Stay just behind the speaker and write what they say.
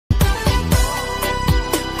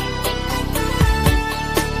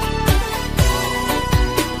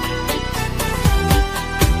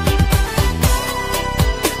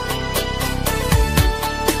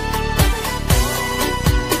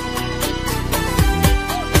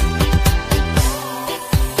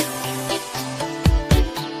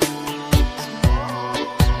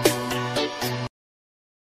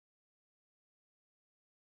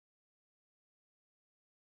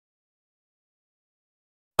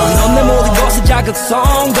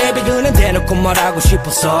자극성 baby 그는 대놓고 말하고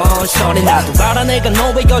싶어서 Shorty 나도 알아 내가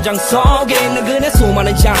너의 여장 속에 있는 그네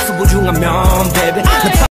수많은 장수 중 한 명 baby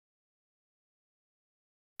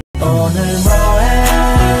오늘 뭐해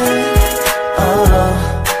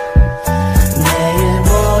내일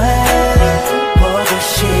뭐해 보고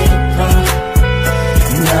싶어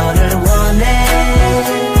너를 원해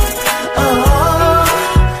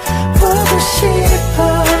보고 싶어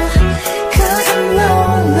Cause I'm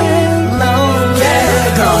lonely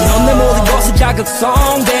Girl 넌 내 모든 것의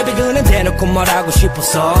자극성 baby 그는 대놓고 말하고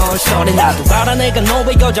싶어서 Shorty 나도 알아 내가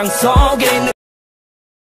너의 여장 속에 있는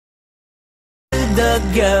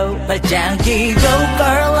go 발장기고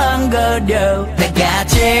걸렁거려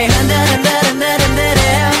나같이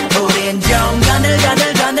흔들흔들흔들흔들해 우린 좀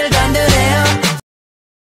건들건들건들건들해요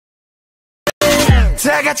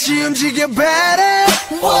다같이 움직여 better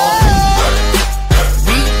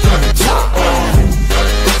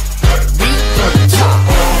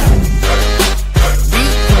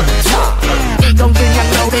이건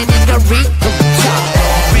그냥 노래니까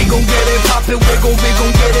We gon' get it poppin', we gon'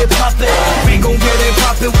 get it poppin'. We gon' get it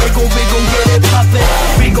poppin', we gon' get it poppin'.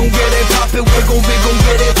 We gon' get it poppin', we gon'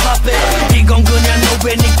 get it poppin'. 이건 그냥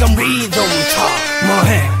노래니까 rhythm talk. 뭐해?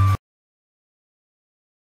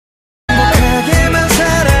 행복하게만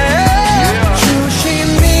살아요.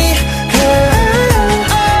 조심히 가요.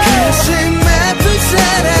 가슴 아픈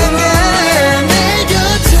사랑아 내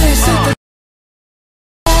곁에 있을 때.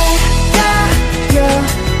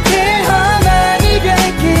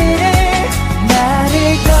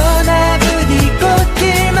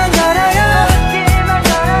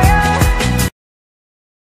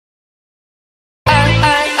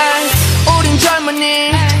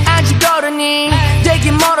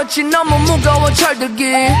 너무 무거워 철들기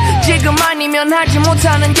지금 아니면 하지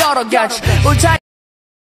못하는 여러 가지 울타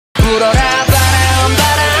불어라 바람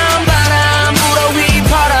바람 바람 불어 위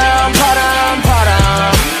바람 바람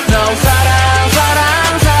바람 No 사랑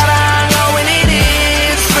사랑 사랑 All we need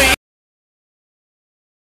is free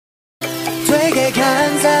되게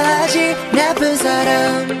간사하지 나쁜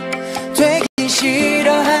사람 되기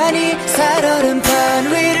싫어하니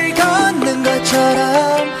살얼음판 위를 걷는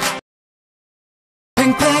것처럼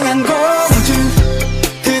팽팽한 공주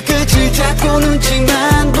그 끝을 잡고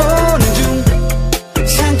눈치만 보는 중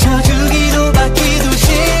상처 주기도 받기도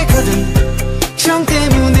싫거든 정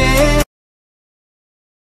때문에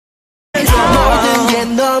모든 게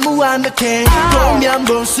너무 완벽해 보면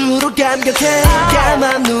볼수록 감격해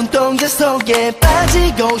까만 눈동자 속에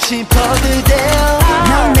빠지고 싶어 그대여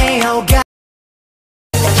넌 내 호감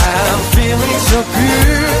I'm feeling so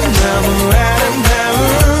good 너무 아름다운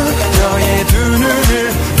너의 두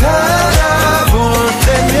눈을 바라볼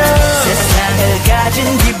때면 세상을 가진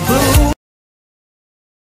기분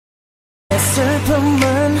내 슬픔은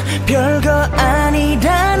별거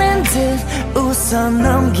아니라는 듯 웃어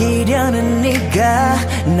넘기려는 네가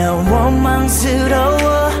난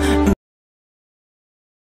원망스러워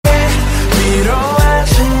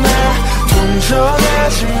위로하지 마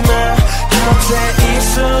동정하지 마 곁에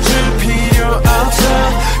있어줄 필요 없어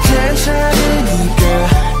괜찮으니까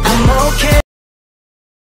I'm okay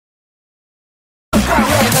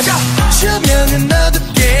조명은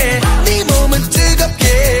어둡게 네 몸은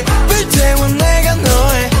뜨겁게 불태워 내가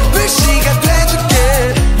너의 불씨가 돼줄게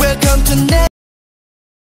Welcome to 내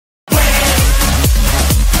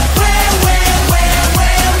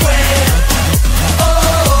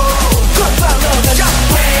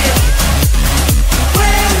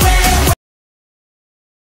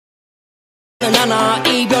나나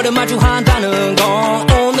이별을 마주한다는 건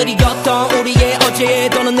오늘이었던 우리의 어제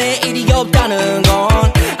또는 내일이 없다는 건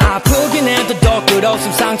아프긴 해도 더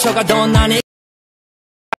끝없음 상처가 더 나네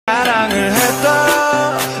사랑을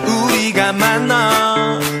했다 우리가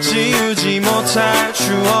만나 지우지 못할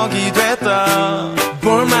추억이 됐다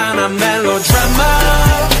볼만한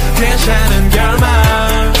멜로드라마 괜찮은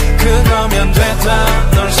결말 그거면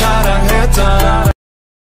됐다 널 사랑했다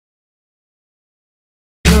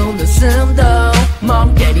웃음도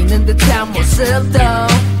멍 때리는 듯한 모습도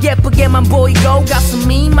예쁘게만 보이고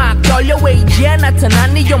가슴이 막 떨려 왜 이제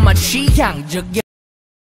나타난 네 요만 취향적이야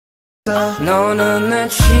너는 내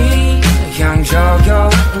취향적여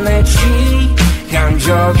내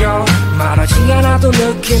취향적여 말하지 않아도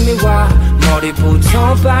느낌이 와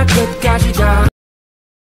머리부터 발끝까지 다